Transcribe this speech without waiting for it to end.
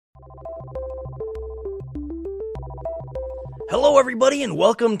Hello, everybody, and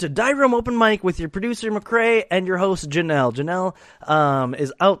welcome to Dive Room Open Mic with your producer, McCrae, and your host, Janelle. Janelle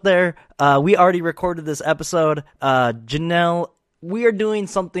is out there. We already recorded this episode. Janelle, we are doing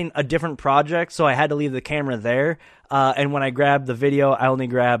a different project, so I had to leave the camera there. And when I grabbed the video, I only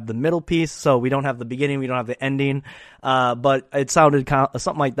grabbed the middle piece, so we don't have the beginning, we don't have the ending. But it sounded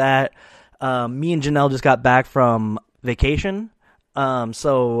something like that. Me and Janelle just got back from vacation.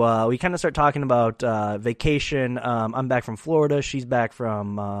 So we kind of start talking about vacation. I'm back from Florida. She's back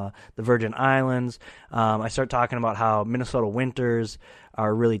from the Virgin Islands. I start talking about how Minnesota winters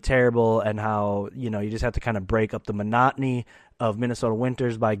are really terrible and how, you just have to kind of break up the monotony of Minnesota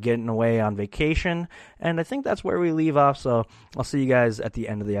winters by getting away on vacation. And I think that's where we leave off. So I'll see you guys at the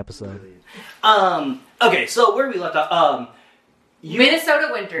end of the episode. Okay, so where we left off, Minnesota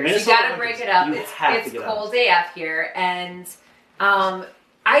winters. You gotta break it up. It's cold AF here, and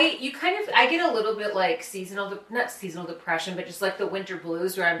I get a little bit like not seasonal depression, but just like the winter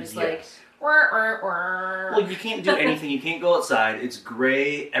blues where I'm just like, Well, you can't do anything. You can't go outside. It's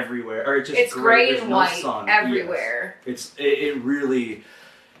gray everywhere, or it's gray There's and no white sun everywhere. Yes. It really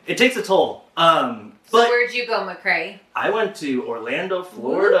takes a toll. So where'd you go, McCrae? I went to Orlando,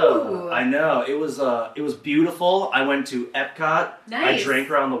 Florida. Ooh. I know it was beautiful. I went to Epcot. Nice. I drank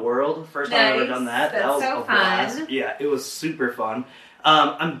around the world. First time I've ever done that. That's that was so a blast. fun. Yeah, it was super fun.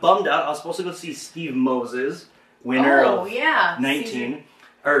 I'm bummed out. I was supposed to go see Steve Moses, winner of 19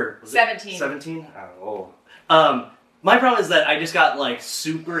 or 17. 17. Oh. My problem is that I just got like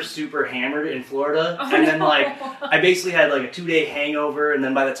super, super hammered in Florida, and then I basically had like a 2-day hangover, and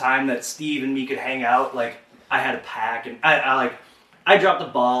then by the time that Steve and me could hang out, like I had to pack, and I dropped the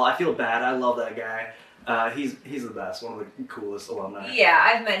ball. I feel bad. I love that guy. He's the best, one of the coolest alumni. Yeah,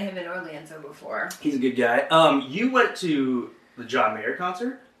 I've met him in Orlando before. He's a good guy. You went to the John Mayer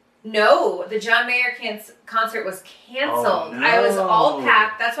concert? No, the John Mayer concert was canceled. Oh, no. I was all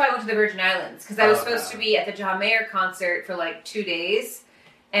packed. That's why I went to the Virgin Islands, because I was supposed to be at the John Mayer concert for like 2 days,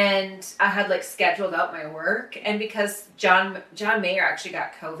 and I had like scheduled out my work, and because John Mayer actually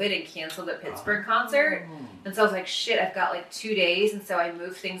got COVID and canceled the Pittsburgh concert, and so I was like, shit, I've got like 2 days, and so I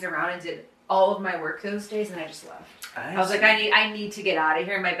moved things around and did all of my work those days, and I just left. I was like, I need to get out of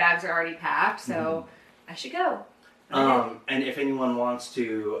here. My bags are already packed, so I should go. And if anyone wants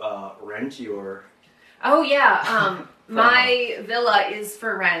to rent your... Oh, yeah. My villa is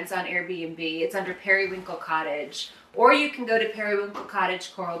for rent on Airbnb. It's under Periwinkle Cottage. Or you can go to Periwinkle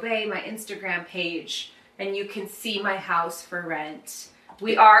Cottage Coral Bay, my Instagram page, and you can see my house for rent.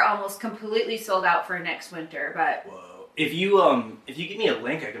 We are almost completely sold out for next winter, but... Whoa. If you give me a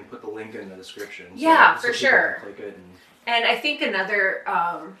link, I can put the link in the description. Yeah, for sure. Click it and I think another...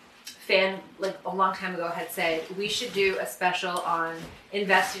 fan like a long time ago had said we should do a special on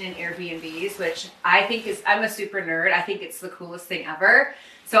investing in Airbnbs, which I think I'm a super nerd. I think it's the coolest thing ever.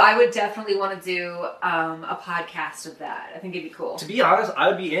 So I would definitely want to do a podcast of that. I think it'd be cool. To be honest, I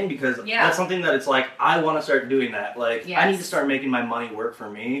would be in because that's something that it's like, I want to start doing that. Like, I need to start making my money work for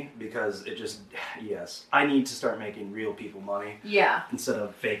me because it just, I need to start making real people money. Yeah. Instead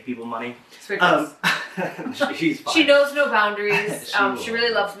of fake people money. It's ridiculous. She's fine. She knows no boundaries. She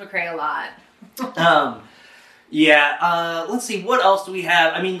really loves McCrae a lot. Let's see, what else do we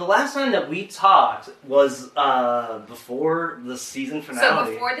have? I mean, the last time that we talked was before the season finale.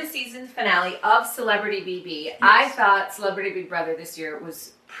 So before the season finale of Celebrity BB, I thought Celebrity Big Brother this year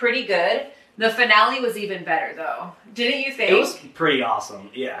was pretty good. The finale was even better, though. Didn't you think? It was pretty awesome,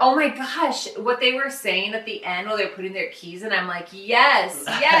 yeah. Oh my gosh, what they were saying at the end while they're putting their keys in, I'm like, yes.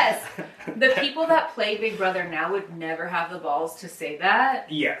 The people that play Big Brother now would never have the balls to say that.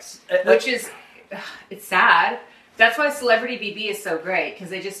 Yes. Which is... it's sad. That's why Celebrity BB is so great, because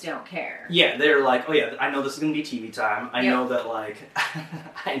they just don't care. Yeah, they're like, oh yeah, I know this is going to be TV time. I know that, like,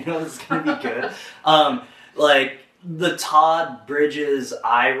 I know this is going to be good. Like, the Todd Bridges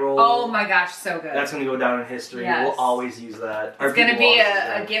eye roll. Oh my gosh, so good. That's going to go down in history. Yes. We'll always use that. It's going to be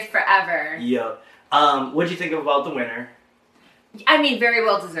a gift forever. Yep. What'd you think about the winner? I mean, very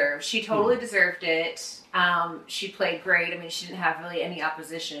well deserved. She totally deserved it. She played great. I mean, she didn't have really any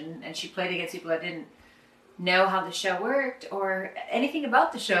opposition, and she played against people that didn't know how the show worked or anything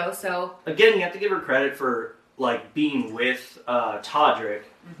about the show. So again, you have to give her credit for like being with Todrick,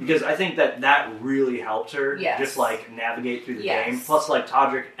 because I think that really helped her just like navigate through the game. Plus, like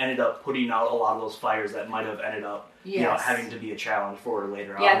Todrick ended up putting out a lot of those fires that might have ended up having to be a challenge for her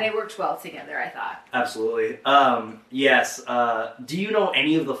later on. Yeah, they worked well together, I thought. Absolutely. Yes. Do you know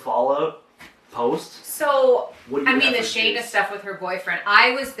any of the fallout post? So, What do you I mean, the have for Shayna juice? stuff with her boyfriend.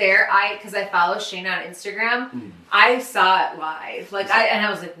 I was there. Because I follow Shayna on Instagram. Mm. I saw it live. I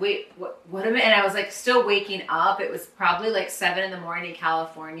was like, wait, what a minute? And I was like, still waking up. It was probably like 7 in the morning in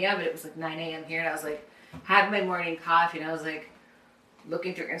California, but it was like 9 a.m. here. And I was like, having my morning coffee, and I was like,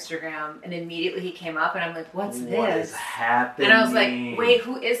 looking through Instagram, and immediately he came up, and I'm like, what's this? What is happening? And I was like, wait,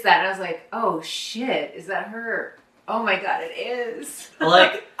 who is that? And I was like, oh shit, is that her? Oh my god, it is.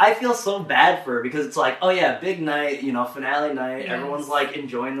 Like, I feel so bad for her because it's like, oh yeah, big night, you know, finale night. Yes. Everyone's like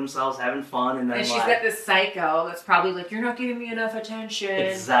enjoying themselves, having fun, and then And she's like, got this psycho that's probably like, you're not giving me enough attention.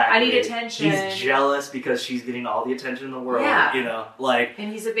 exactly. I need attention. He's jealous because she's getting all the attention in the world. Yeah. You know, like,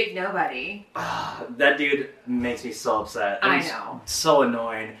 And he's a big nobody. that dude makes me so upset. I He's know. so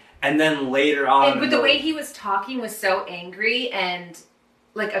annoying. And then later on, But the way he was talking was so angry and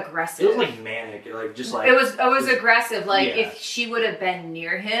like aggressive. it was like manic, like just like it was aggressive. Like yeah. if she would have been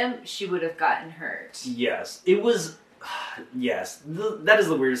near him, she would have gotten hurt. Yes, it was. Yes, that is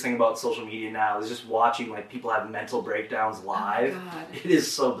the weirdest thing about social media now is just watching like people have mental breakdowns live. Oh my God. It is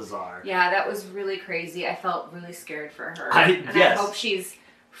so bizarre. Yeah, that was really crazy. I felt really scared for her. Yes. I hope she's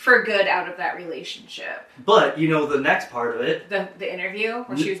for good out of that relationship. But you know the next part of it. The interview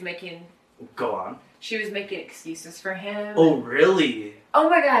where she was making excuses for him. Oh really? Oh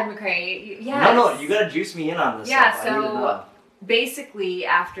my God, McCrae. Yes. No, you gotta juice me in on this. Yeah, stuff. I need to so know. basically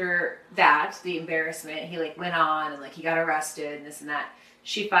after that, the embarrassment, he like went on and like he got arrested and this and that.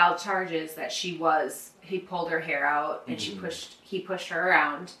 She filed charges that he pulled her hair out and he pushed her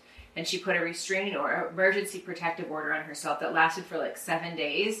around, and she put a restraining order, emergency protective order on herself that lasted for like 7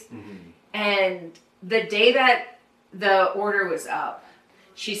 days. Mm-hmm. And the day that the order was up,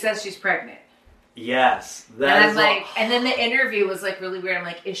 she says she's pregnant. Yes, And I'm like, and then the interview was like really weird. I'm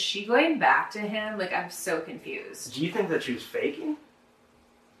like, is she going back to him? Like, I'm so confused. Do you think that she was faking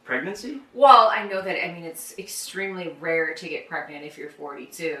pregnancy? Well, I know that, I mean, it's extremely rare to get pregnant if you're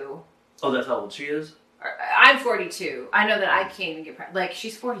 42. Oh, that's how old she is? I'm 42. I know that I can't even get pregnant. Like,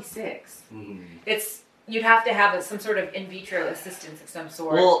 she's 46. Mm-hmm. You'd have to have some sort of in vitro assistance of some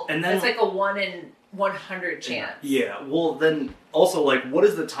sort. Well, and then it's like a 1 in 100 chance. Yeah, well then, also like, what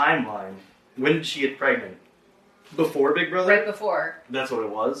is the timeline? When did she get pregnant? Before Big Brother? Right before. That's what it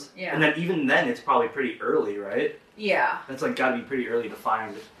was? Yeah. And then even then, it's probably pretty early, right? Yeah. That's like gotta be pretty early to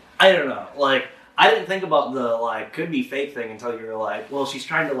find. I don't know. Like, I didn't think about the like could be fake thing until you were like, well, she's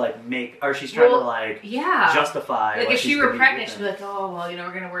trying to like she's trying to yeah, justify. Like why if she's she were gonna be pregnant, with she'd be like, oh well,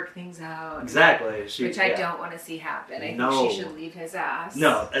 we're gonna work things out. Exactly. Which I don't want to see happen. I think she should leave his ass.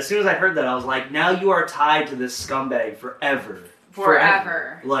 No. As soon as I heard that, I was like, now you are tied to this scumbag forever.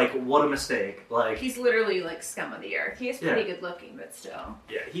 Forever. Like, what a mistake. Like, he's literally like scum of the earth. He is pretty good looking, but still.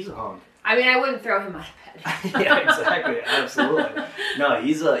 Yeah, he's a hunk. I mean, I wouldn't throw him out of bed. Yeah, exactly. Absolutely. No,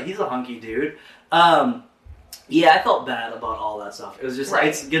 he's a hunky dude. Yeah, I felt bad about all that stuff. It was just like,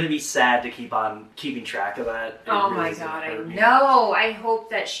 it's gonna be sad to keep on keeping track of that. Oh my god, I know. I hope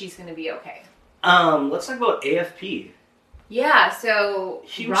that she's gonna be okay. Let's talk about AFP. Yeah, so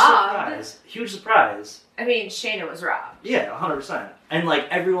Huge surprise. I mean, Shayna was robbed. Yeah, 100%. And like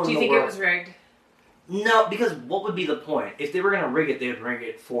everyone. Do you think it was rigged? No, because what would be the point? If they were gonna rig it, they would rig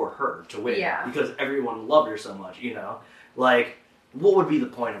it for her to win. Yeah. Because everyone loved her so much, you know. Like, what would be the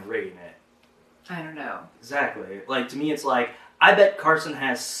point of rigging it? I don't know. Exactly. Like, to me, it's like, I bet Carson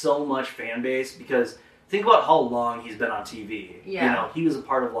has so much fan base because think about how long he's been on TV. Yeah. You know, he was a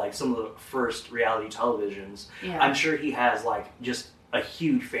part of, like, some of the first reality televisions. Yeah. I'm sure he has, like, just a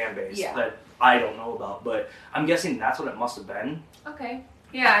huge fan base that I don't know about, but I'm guessing that's what it must have been. Okay.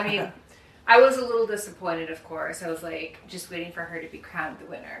 Yeah, I mean, I was a little disappointed, of course. I was, like, just waiting for her to be crowned the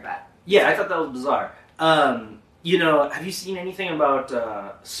winner, but... Yeah, I thought that was bizarre. You know, have you seen anything about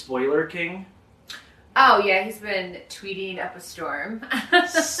Spoiler King? Oh, yeah, he's been tweeting up a storm.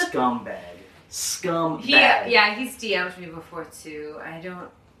 Scumbag. He's DM'd me before, too.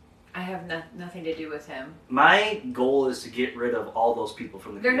 I have nothing to do with him. My goal is to get rid of all those people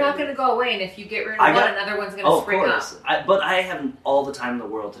from the community. They're not going to go away, and if you get rid of one, another one's going to spring up. But I have all the time in the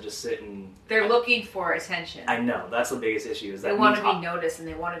world to just sit and... They're looking for attention. I know, that's the biggest issue. Is that they want to be noticed, and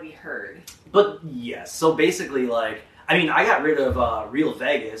they want to be heard. But, yes, so basically, like... I mean, I got rid of Real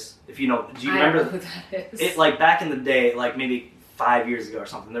Vegas, if you know... Do you remember... I don't know who that is. It, like, back in the day, like, maybe 5 years ago or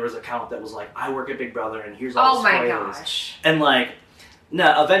something, there was an account that was like, I work at Big Brother, and here's all the spoilers. Oh, my gosh. And, like...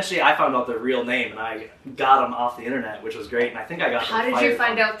 No, eventually I found out their real name, and I got them off the internet, which was great, and I think I got How them did you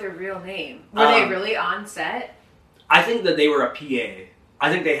find out their real name? Were they really on set? I think that they were a PA. I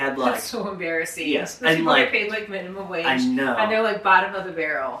think they had, like... That's so embarrassing. Yes. Those people get paid, like, minimum wage. I know. And they're, like, bottom of the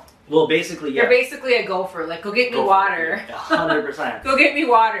barrel. Well, basically, yeah. They're basically a gopher. Like, go get me water. 100%. Go get me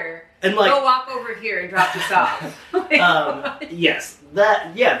water. And like, go walk over here and drop this off. yes,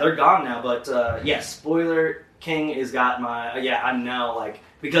 they're gone now. But yes, Spoiler King has got my I'm now like,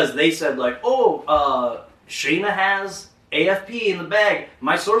 because they said like, Shayna has AFP in the bag.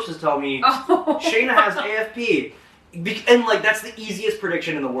 My sources tell me Shayna has AFP. And, like, that's the easiest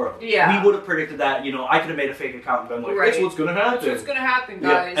prediction in the world. Yeah. We would have predicted that, I could have made a fake account and been like, that's what's going to happen. That's what's going to happen,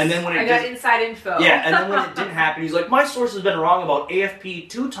 guys. Yeah. And then when I got inside info. Yeah, and then when it didn't happen, he's like, my source has been wrong about AFP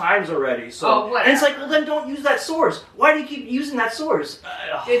 2 times already. So, whatever. And it's like, well, then don't use that source. Why do you keep using that source?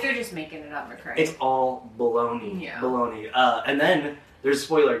 They're just making it up, McCray. It's all baloney. Yeah. Baloney. And then there's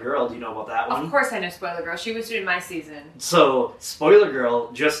Spoiler Girl. Do you know about that one? Of course I know Spoiler Girl. She was doing my season. So, Spoiler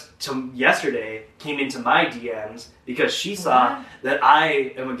Girl just yesterday came into my DMs because she saw that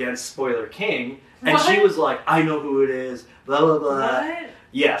I am against Spoiler King, and she was like, I know who it is, blah, blah, blah. What?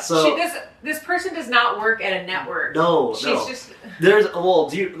 Yeah, so... This person does not work at a network. She's just...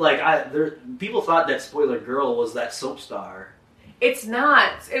 people thought that Spoiler Girl was that soap star. It's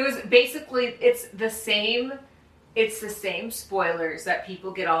not. It was basically, it's the same spoilers that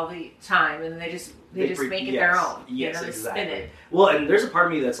people get all the time, and they just make it their own. Yes, they exactly. spin it. Well, and there's a part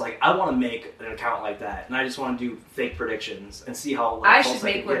of me that's like, I want to make an account like that, and I just want to do fake predictions and see how. I should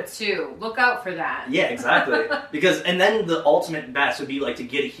make one too. Look out for that. Yeah, exactly. And then the ultimate best would be like to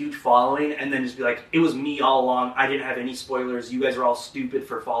get a huge following, and then just be like, it was me all along. I didn't have any spoilers. You guys are all stupid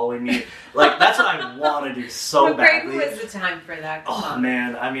for following me. Like, that's what I want to do so badly. Who is the time for that? Come on.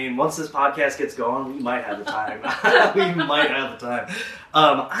 Man, I mean, once this podcast gets going, we might have the time. We might have the time.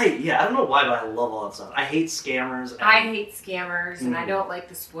 I don't know why, but I love all that stuff. I hate scammers. I hate scammers, and I don't like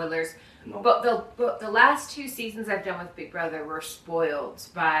the spoilers. No. But the last 2 seasons I've done with Big Brother were spoiled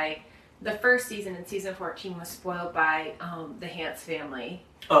by... The first season in season 14 was spoiled by the Hance family.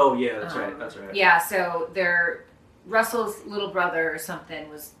 Oh, yeah, that's right. That's right. Yeah, so Russell's little brother or something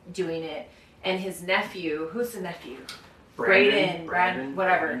was doing it, and his nephew... Who's the nephew? Brandon,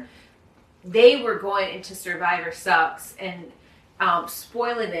 whatever. Brandon. They were going into Survivor Sucks and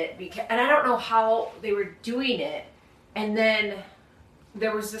spoiling it, and I don't know how they were doing it. And then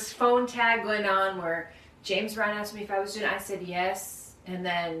there was this phone tag going on where James Ryan asked me if I was doing it. I said yes, and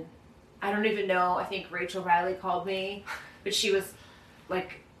then I don't even know. I think Rachel Riley called me, but she's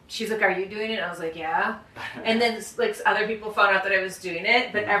like, "Are you doing it?" And I was like, "Yeah." And then like other people found out that I was doing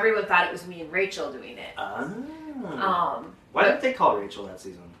it, but everyone thought it was me and Rachel doing it. Why didn't they call Rachel that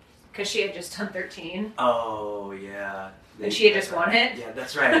season? Because she had just done 13. Oh, yeah. And she had just won it? Yeah,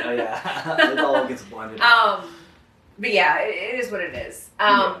 that's right. Oh, yeah. It all gets blended. But yeah, it is what it is.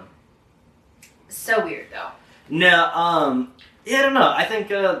 So weird, though. No, I don't know. I think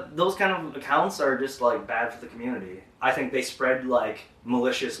those kind of accounts are just, like, bad for the community. I think they spread, like,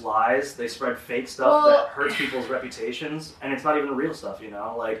 malicious lies. They spread fake stuff that hurts people's reputations. And it's not even real stuff,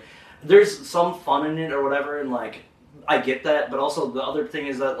 Like, there's some fun in it or whatever, and, like, I get that, but also the other thing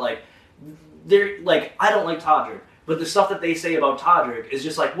is that, like, I don't like Todrick, but the stuff that they say about Todrick is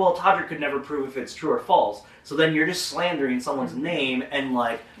just like, well, Todrick could never prove if it's true or false, so then you're just slandering someone's name, and,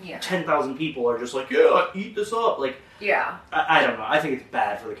 like, 10,000 people are just like, yeah, eat this up, like, I don't know, I think it's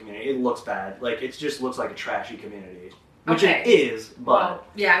bad for the community, it looks bad, like, it just looks like a trashy community, which it is, but... Well,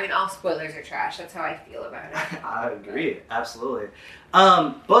 yeah, I mean, all spoilers are trash, that's how I feel about it. I agree, absolutely.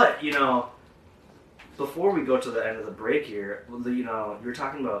 But, before we go to the end of the break here, you're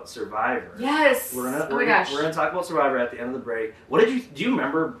talking about Survivor. Yes. We're gonna talk about Survivor at the end of the break. Do you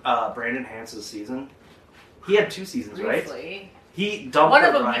remember Brandon Hance's season? He had 2 seasons, Briefly. Right? He dumped one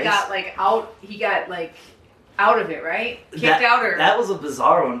of them. rice. He got out. He got out of it, right? Kicked out, or that was a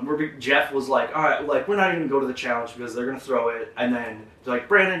bizarre one. Where Jeff was like, "All right, like we're not even gonna go to the challenge because they're gonna throw it," and then they're like,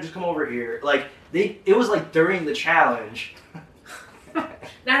 "Brandon, just come over here." Like it was like during the challenge.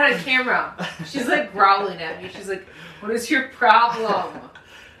 Not on camera. She's like growling at me. She's like, "What is your problem?"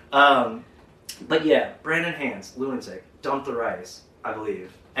 But yeah, Brandon Hance, lunatic, dumped the rice, I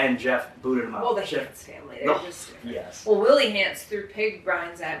believe, and Jeff booted him out. Well, the Hance family, they're just different. Yes. Well, Willie Hance threw pig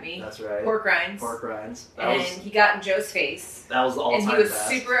rinds at me. That's right. Pork rinds. And he got in Joe's face. That was the all-time best. And he was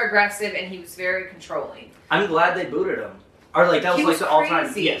super aggressive, and he was very controlling. I'm glad they booted him. Or like that was the all-time.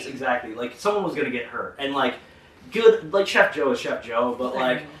 Crazy. Yes, exactly. Like someone was gonna get hurt, and like good. Like Chef Joe is Chef Joe, but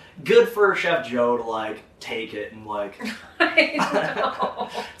like good for Chef Joe to like take it and like. I know.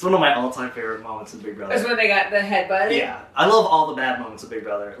 It's one of my all-time favorite moments in Big Brother. That's when they got the headbutt. Yeah, I love all the bad moments of Big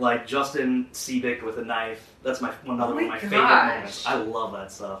Brother. Like Justin Seabick with a knife. That's another one of my favorite moments. I love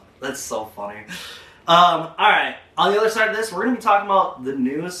that stuff. That's so funny. All right. On the other side of this, we're gonna be talking about the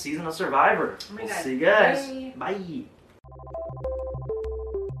newest season of Survivor. We'll see you guys. Bye.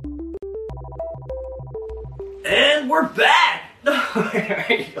 And we're back! There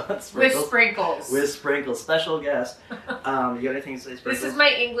you go. With sprinkles. With sprinkles. Special guest. You got anything to say, sprinkles? This is my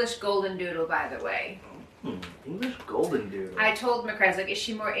English golden doodle, by the way. English golden doodle. I told McCray, I was like, is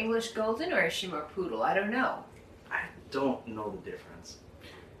she more English golden or is she more poodle? I don't know. I don't know the difference.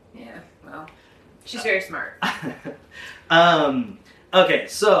 Yeah, well, she's very smart. Okay,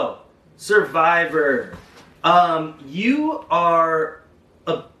 so Survivor. You are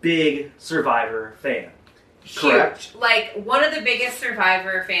a big Survivor fan. Correct. Huge. Like, one of the biggest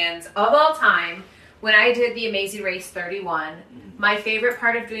Survivor fans of all time. When I did the Amazing Race 31, my favorite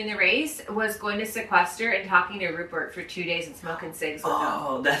part of doing the race was going to Sequester and talking to Rupert for 2 days and smoking cigs with him.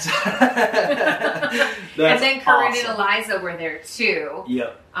 Oh, that's and then Corinne awesome. and Eliza were there too.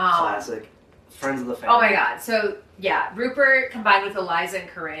 Yep. Classic. Friends of the family. Oh my god. So, yeah, Rupert combined with Eliza and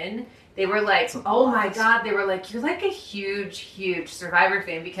Corinne, they were like, oh my god, they were like, you're like a huge, huge Survivor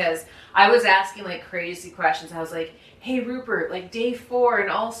fan, because I was asking like crazy questions. I was like, hey Rupert, like day 4 in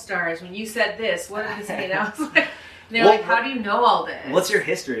All Stars, when you said this, what did this mean? I was like, and they're like, how do you know all this? What's your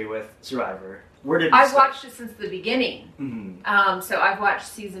history with Survivor? Where did I've watched it since the beginning. Mm-hmm. So I've watched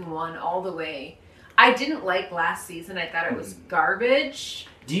season 1 all the way. I didn't like last season. I thought it was garbage.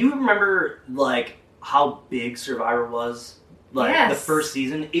 Do you remember like how big Survivor was? Like the first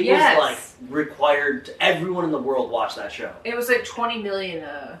season, it was like required to everyone in the world watch that show. It was like 20 million.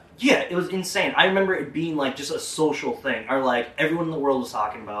 Yeah, it was insane. I remember it being like just a social thing, or like everyone in the world was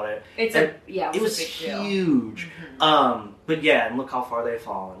talking about it. It was a big deal. huge. But yeah, and look how far they've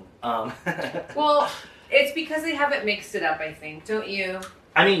fallen. Well, it's because they haven't mixed it up, I think, don't you?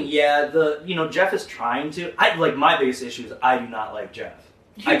 I mean, yeah, Jeff is trying to. My biggest issue is I do not like Jeff.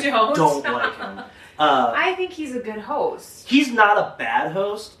 I don't like him. I think he's a good host. He's not a bad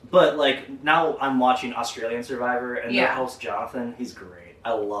host, but like now I'm watching Australian Survivor, and their host Jonathan, he's great.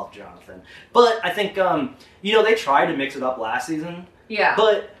 I love Jonathan. But I think they tried to mix it up last season. Yeah.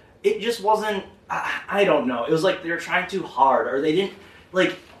 But it just wasn't. I don't know. It was like they were trying too hard, or they didn't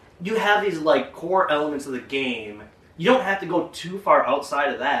like. You have these like core elements of the game. You don't have to go too far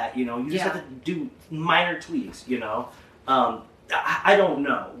outside of that. You just have to do minor tweaks. I don't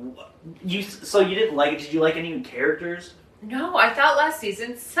know. So you didn't like it? Did you like any new characters? No, I thought last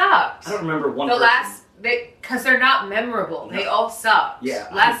season sucked. I don't remember one. Because they're not memorable. No. They all sucked. Yeah.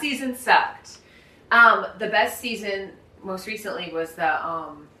 Last season sucked. The best season most recently was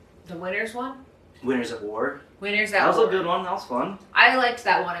the Winners one. Winners at War. Winners at War. That was a good one. That was fun. I liked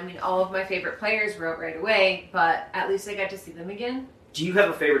that one. I mean, all of my favorite players were out right away, but at least I got to see them again. Do you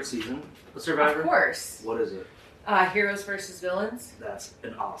have a favorite season of Survivor? Of course. What is it? Heroes versus Villains. That's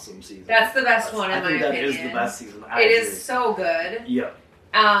an awesome season. That's the best one in my opinion. I think that is the best season. It is so good. Yep.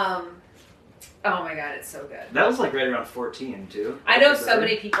 Oh my god, it's so good. That was like right around 14 too. I know so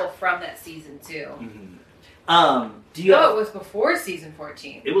many people from that season too. Mm-hmm. It was before season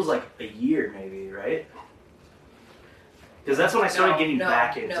 14. It was like a year maybe, right? Because that's when I started getting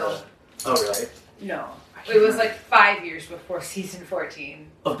back into. Oh really? No, it was like 5 years before season 14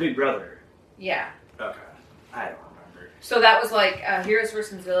 of Big Brother. Yeah. Okay. I don't remember. So that was like Heroes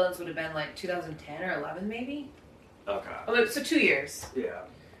vs. Villains would have been like 2010 or 11 maybe? Okay. So 2 years. Yeah.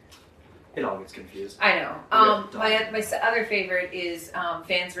 It all gets confused. I know. My other favorite is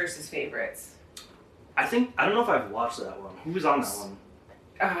Fans vs. Favorites. I don't know if I've watched that one. Who was on that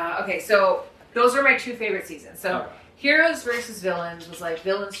one? Okay, so those are my 2 favorite seasons. So Heroes vs. Villains was like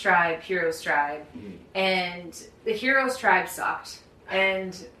Villains Tribe, Heroes Tribe. And the Heroes Tribe sucked.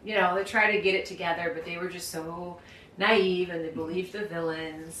 And, they tried to get it together, but they were just so naive, and they believed the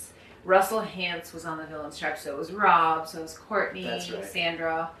villains. Russell Hantz was on the Villains Tribe, so it was Rob, so it was Courtney,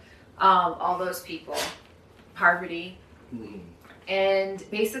 Sandra, all those people. Parvati. And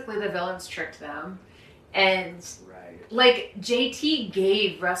basically the villains tricked them. And, like, JT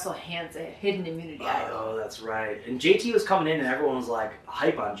gave Russell Hantz a hidden immunity idol. Oh, that's right. And JT was coming in and everyone was, like,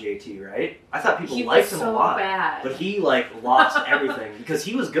 hype on JT, right? I thought people liked him a lot. He was so bad. But he, like, lost everything. Because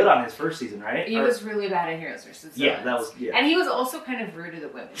he was good on his first season, right? He was really bad in Heroes vs. Villains. Yeah. And he was also kind of rude to the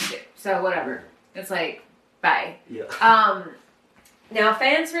women, too. So, whatever. It's like, bye. Yeah. Now,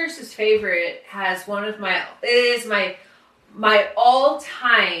 Fans vs. Favorite has is my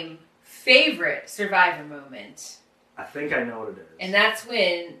all-time favorite Survivor moment. I think I know what it is. And that's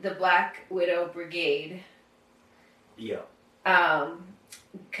when the Black Widow Brigade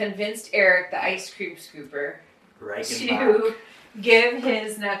convinced Eric, the ice cream scooper, to give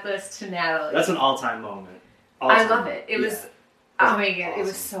his necklace to Natalie. That's an all-time moment. I love it. It was, oh my god, it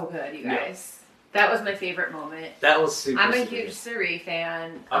was so good, you guys. That was my favorite moment. That was super. I'm a huge Suri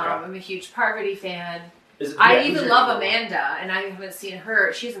fan. I'm a huge Parvati fan. I even love Amanda, and I haven't seen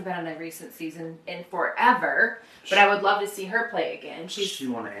her. She hasn't been on a recent season in forever, but I would love to see her play again. She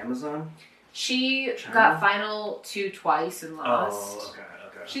won Amazon? She got Final 2 twice and lost. Oh,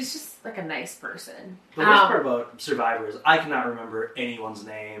 okay. She's just like a nice person. The worst part about Survivor is I cannot remember anyone's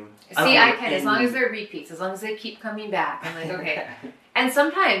name. See, I can, as long as they're repeats, as long as they keep coming back. I'm like, okay. And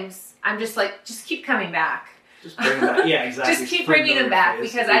sometimes I'm just like, just keep coming back. Just bring them back. Yeah, exactly. Just keep bringing them back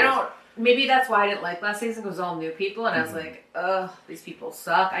because I don't. Maybe that's why I didn't like last season. It was all new people, and I was like, ugh, these people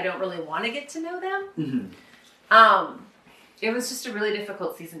suck. I don't really want to get to know them. It was just a really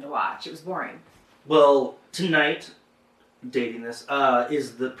difficult season to watch. It was boring. Well, tonight, dating this,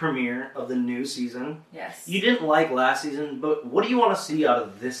 is the premiere of the new season. Yes. You didn't like last season, but what do you want to see out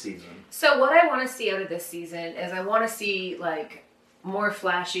of this season? So what I want to see out of this season is I want to see like more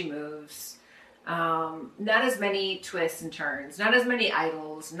flashy moves, not as many twists and turns, not as many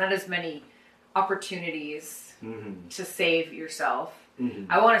idols, not as many opportunities to save yourself.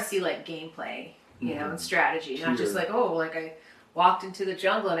 I want to see like gameplay, you know, and strategy, not just like, oh, like I walked into the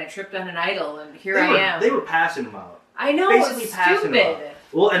jungle and I tripped on an idol and here I am. They were passing them out. I know, basically it's passing stupid.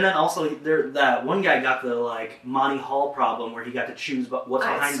 Well, and then also that one guy got the like Monty Hall problem where he got to choose what's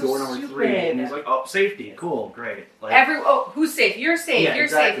behind door number 3, and he's like, "Oh, safety, cool, great." Like, who's safe? You're safe. Yeah, you're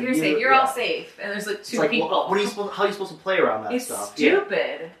exactly. safe. You're safe. You're all safe. And there's like two people. Well, how are you supposed to play around that stuff? It's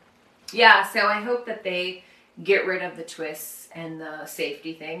stupid. Yeah. So I hope that they get rid of the twists and the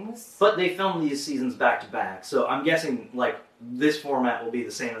safety things. But they filmed these seasons back to back, so I'm guessing like this format will be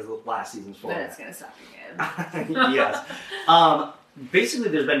the same as the last season's format. Then it's gonna suck again. Yes. Basically,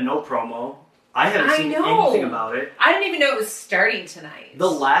 there's been no promo. I haven't seen anything about it. I didn't even know it was starting tonight.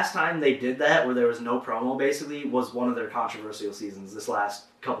 The last time they did that, where there was no promo, basically, was one of their controversial seasons. This last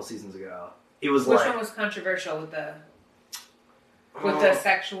couple seasons ago, it was Which one was controversial with the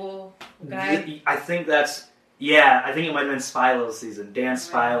sexual guy? I think that's I think it might have been Spilo's season. Dan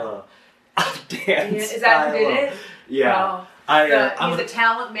Spilo. Is that who did it? Yeah. Oh. He's a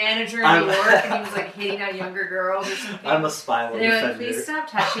talent manager in New York, and he was like hitting on younger girls or something. I'm a Spilo defender. And like, please stop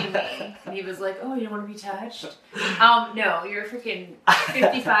touching me. And he was like, oh, you don't want to be touched? No, you're a freaking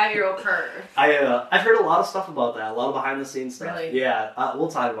 55-year-old perv. I've heard a lot of stuff about that, a lot of behind the scenes stuff. Really? Yeah,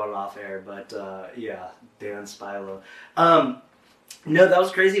 we'll talk about it off air, but Dan Spilo. No, that was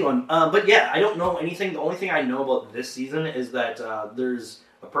a crazy one. But yeah, I don't know anything. The only thing I know about this season is that there's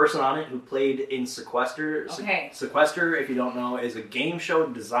a person on it who played in Sequester. Okay. Sequester, if you don't know, is a game show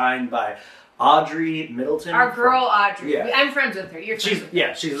designed by Audrey Middleton. Our girl Audrey. Yeah. I'm friends with her. You're friends with her.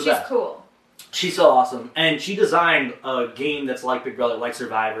 Yeah, she's the best. She's cool. She's so awesome. And she designed a game that's like Big Brother, like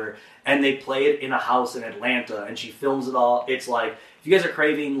Survivor, and they play it in a house in Atlanta, and she films it all. It's like, if you guys are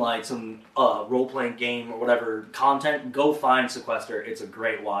craving like some role-playing game or whatever content, go find Sequester. It's a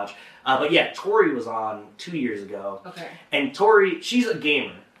great watch. But yeah, Tori was on 2 years ago. Okay. And Tori, she's a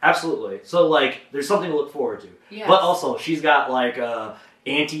gamer. Absolutely. So like, there's something to look forward to. Yes. But also, she's got like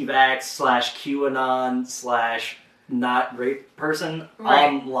anti-vax / QAnon / not great person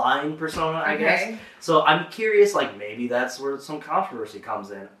online persona, I guess. So I'm curious, like maybe that's where some controversy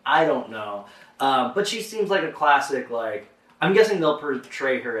comes in. I don't know. But she seems like a classic, like, I'm guessing they'll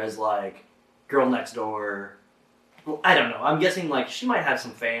portray her as like girl next door. Well, I don't know. I'm guessing like she might have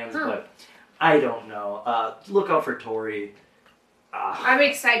some fans, but I don't know. Look out for Tori. I'm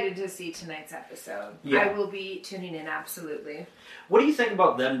excited to see tonight's episode. Yeah. I will be tuning in, absolutely. What do you think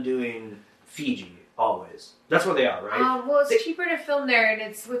about them doing Fiji always? That's where they are, right? Well, it's cheaper to film there, and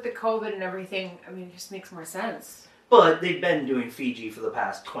it's with the COVID and everything. I mean, it just makes more sense. But they've been doing Fiji for the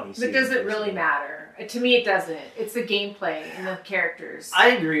past 20 seasons. But does it really matter? To me, it doesn't. It's the gameplay and the characters. I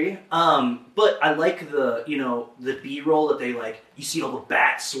agree. But I like the B-roll that they like. You see all the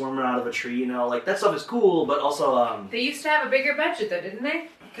bats swarming out of a tree. Like that stuff is cool. But also, they used to have a bigger budget, though, didn't they?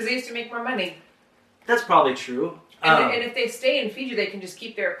 Because they used to make more money. That's probably true. And if they stay in Fiji, they can just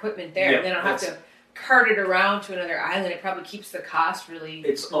keep their equipment there. Yeah, they don't have to cart it around to another island. It probably keeps the cost really.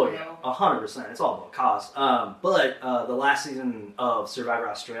 It's 100%. It's all about cost. But the last season of Survivor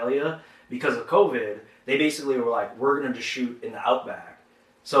Australia, because of COVID, they basically were like, we're gonna just shoot in the outback.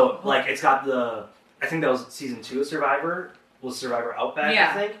 So like it's got I think that was season 2 of Survivor Outback.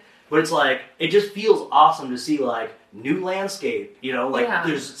 I think. But it's like it just feels awesome to see like new landscape.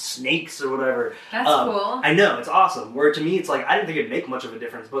 There's snakes or whatever. That's cool. I know, it's awesome. Where to me it's like I didn't think it'd make much of a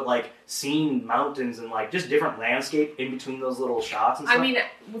difference, but like seeing mountains and like just different landscape in between those little shots and stuff. I mean,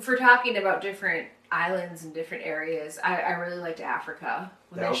 if we're talking about different islands and different areas, I really liked Africa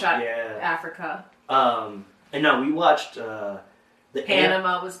when they shot Africa. And no, we watched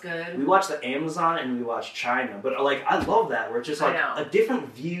Panama was good. We watched the Amazon and we watched China, but like I love that where it's just like a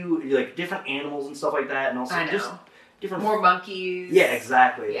different view, like different animals and stuff like that, and also just different more monkeys. Yeah,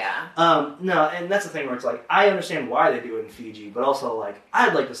 exactly. Yeah. No, and that's the thing where it's like I understand why they do it in Fiji, but also like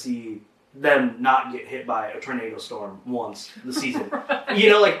I'd like to see them not get hit by a tornado storm once the season. Right. You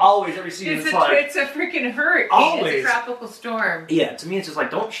know, like always, every season it's a freaking hurricane. Always. It's a tropical storm. Yeah, to me it's just like,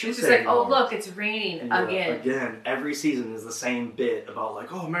 don't shoot it. It's just like, oh look, it's raining again. Again, every season is the same bit about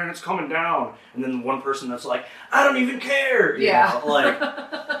like, oh man, it's coming down. And then one person that's like, I don't even care. You know, like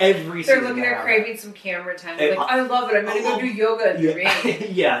every season. They're looking at craving some camera time. They're like, I love it. I'm going to go do yoga in the rain.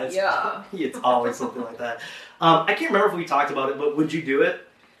 Yeah, it's always something like that. I can't remember if we talked about it, but would you do it?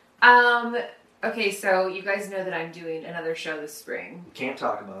 Okay, so you guys know that I'm doing another show this spring. Can't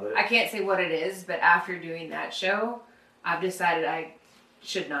talk about it. I can't say what it is, but after doing that show, I've decided I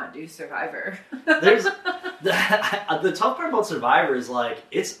should not do Survivor. There's the tough part about Survivor is like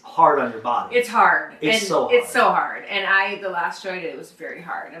it's hard on your body. It's hard. It's so hard. It's so hard. And the last show I did, it was very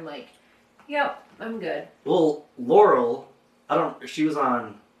hard. I'm like, yep, I'm good. Well, Laurel, she was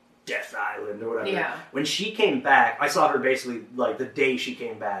on Death Island or whatever. Yeah. When she came back, I saw her basically like the day she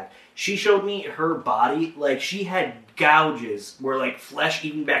came back. She showed me her body, like she had gouges where like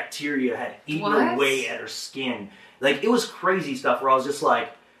flesh-eating bacteria had eaten away at her skin. Like it was crazy stuff where I was just like,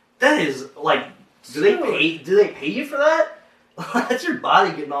 that is like, do they pay you for that? That's your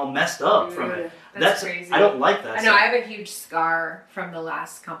body getting all messed up from it. That's crazy. I don't like that. I know. I have a huge scar from the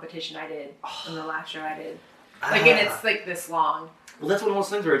last competition I did, from the last show I did. Like, and it's like this long. Well, that's one of those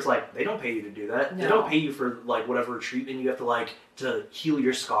things where it's like, they don't pay you to do that. No. They don't pay you for, like, whatever treatment you have to, like, to heal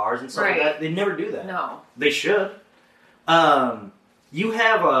your scars and stuff like that. They never do that. No. They should. You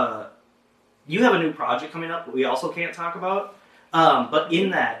have a new project coming up that we also can't talk about. But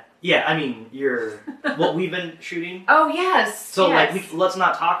in that, what we've been shooting. Oh, yes. So, like, let's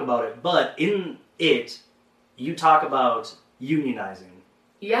not talk about it. But in it, you talk about unionizing.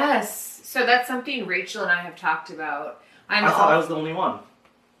 Yes. So that's something Rachel and I have talked about. I thought I was the only one.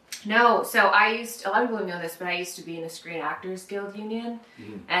 No, so a lot of people know this, but I used to be in the Screen Actors Guild union,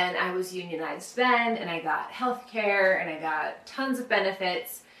 and I was unionized then, and I got health care, and I got tons of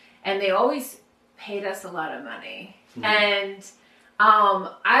benefits, and they always paid us a lot of money. And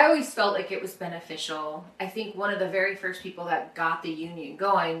I always felt like it was beneficial. I think one of the very first people that got the union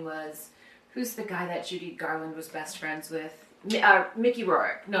going was, who's the guy that Judy Garland was best friends with? Mickey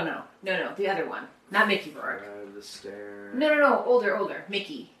Rourke. No, the other one. Not Mickey Rourke. The Stare. No, older.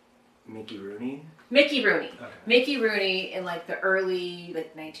 Mickey. Mickey Rooney? Mickey Rooney. Okay. Mickey Rooney in like the early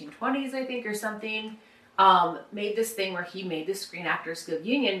 1920s, I think, or something, made this thing where he made the Screen Actors Guild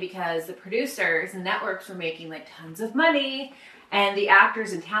Union because the producers and networks were making like tons of money and the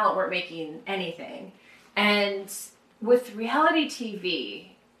actors and talent weren't making anything. And with reality TV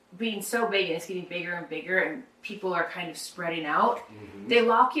being so big and it's getting bigger and bigger and people are kind of spreading out, they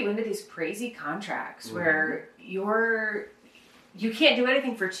lock you into these crazy contracts where you can't do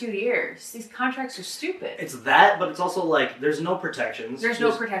anything for 2 years. These contracts are stupid. It's that, but it's also like there's no protections. There's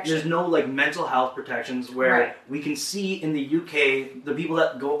no protection. There's no like mental health protections where we can see in the UK the people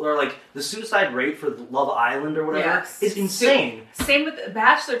that go are like the suicide rate for Love Island or whatever is insane. Same with The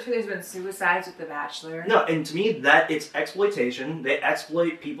Bachelor too. There's been suicides with The Bachelor. No, and to me that it's exploitation. They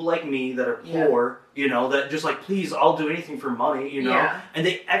exploit people like me that are poor. You know, that just like, please, I'll do anything for money, you know? Yeah. And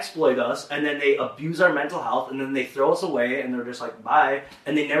they exploit us, and then they abuse our mental health, and then they throw us away, and they're just like, bye,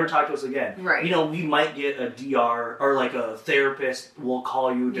 and they never talk to us again. Right. You know, we might get a DR, or like a therapist will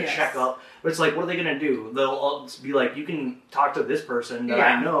call you to check up, but it's like, what are they going to do? They'll all be like, you can talk to this person that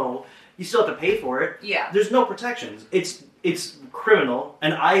I know, you still have to pay for it. Yeah. There's no protections. It's criminal,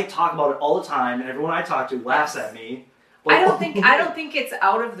 and I talk about it all the time, and everyone I talk to laughs at me. I don't think it's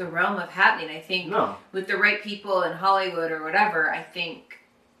out of the realm of happening. I think with the right people in Hollywood or whatever, I think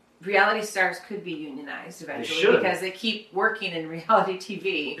reality stars could be unionized eventually because they keep working in reality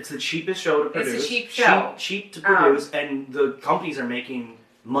TV. It's the cheapest show to produce. It's a cheap show. Cheap to produce, and the companies are making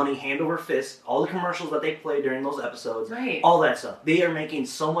money hand over fist. All the commercials that they play during those episodes, all that stuff. They are making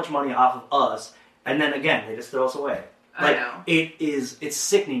so much money off of us, and then again, they just throw us away. Like, I know. It's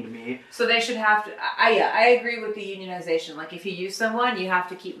sickening to me. So they should have to, I agree with the unionization. Like, if you use someone, you have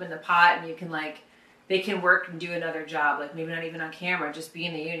to keep them in the pot, and you can, like, they can work and do another job. Like, maybe not even on camera, just be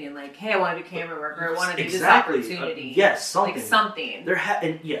in the union. Like, hey, I want to do camera work, or I want to do this opportunity. Yes, something. Like, something.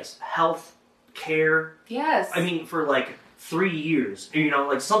 And yes, health care. Yes. I mean, for, like, 3 years. You know,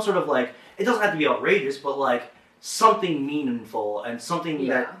 like, some sort of, like, it doesn't have to be outrageous, but, like, something meaningful and something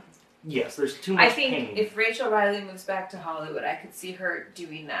that... Yes, there's too much pain. I think if Rachel Riley moves back to Hollywood, I could see her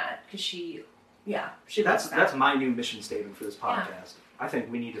doing that because she Yeah, that's my new mission statement for this podcast. Yeah. I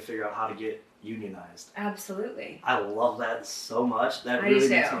think we need to figure out how to get unionized. Absolutely. I love that so much. That really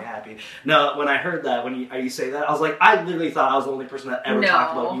makes me happy. No, when I heard that, when you say that, I was like, I literally thought I was the only person that ever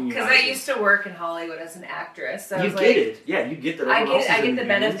talked about unionizing. Because I used to work in Hollywood as an actress. So you get it. Yeah, you get that. I get the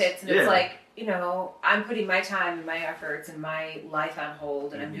benefits, and it's like, you know, I'm putting my time and my efforts and my life on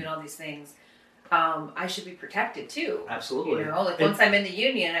hold, and I'm doing all these things. I should be protected too. Absolutely. You know, like once I'm in the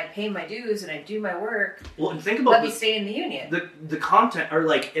union, I pay my dues and I do my work. Well, and think about let me stay in the union. The content, or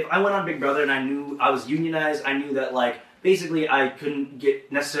like if I went on Big Brother and I knew I was unionized, I knew that like basically I couldn't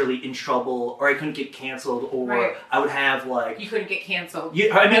get necessarily in trouble, or I couldn't get canceled, or I would have like you couldn't get canceled.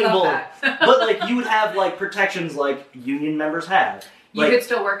 But like you would have like protections like union members have. You could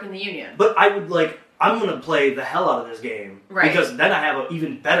still work in the union. But I would like. I'm going to play the hell out of this game. Right. Because then I have an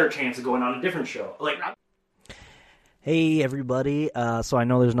even better chance of going on a different show. Like, hey, everybody. So I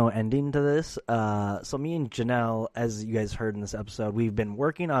know there's no ending to this. So me and Janelle, as you guys heard in this episode, we've been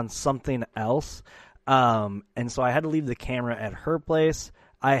working on something else. And so I had to leave the camera at her place.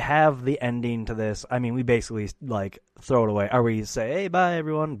 I have the ending to this. I mean, we basically, like, throw it away. Or we say, hey, bye,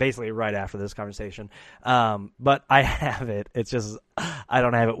 everyone, basically right after this conversation. But I have it. It's just I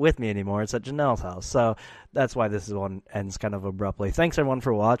don't have it with me anymore. It's at Janelle's house. So that's why this one ends kind of abruptly. Thanks, everyone,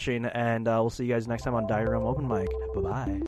 for watching, and we'll see you guys next time on Diary Room Open Mic. Bye-bye.